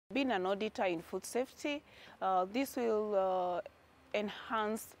Being an auditor in food safety, this will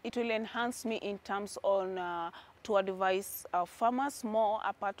enhance me in terms on to advise farmers more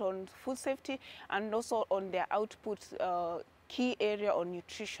apart on food safety and also on their output key area on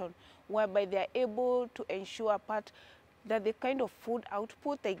nutrition, whereby they are able to ensure that the kind of food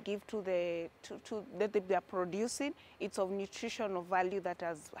output they give to that they are producing, it's of nutritional value that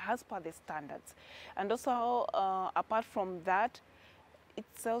has per the standards. And also apart from that,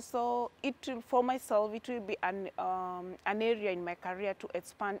 it's also, for myself, it will be an area in my career to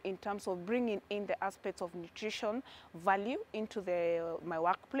expand in terms of bringing in the aspects of nutrition value into my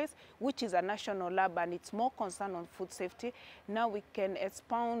workplace, which is a national lab and it's more concerned on food safety. Now we can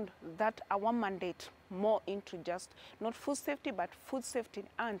expound that our mandate more into just not food safety, but food safety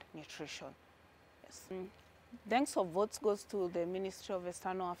and nutrition. Yes. Thanks of votes goes to the Ministry of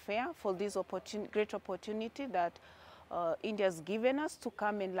External Affairs for this great opportunity that India's given us to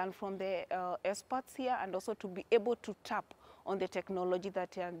come and learn from the experts here, and also to be able to tap on the technology that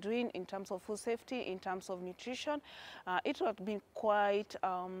they are doing in terms of food safety, in terms of nutrition. It has been quite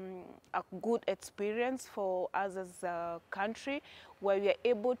a good experience for us as a country, where we are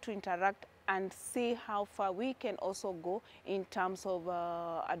able to interact and see how far we can also go in terms of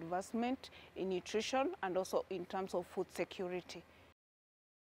advancement in nutrition and also in terms of food security.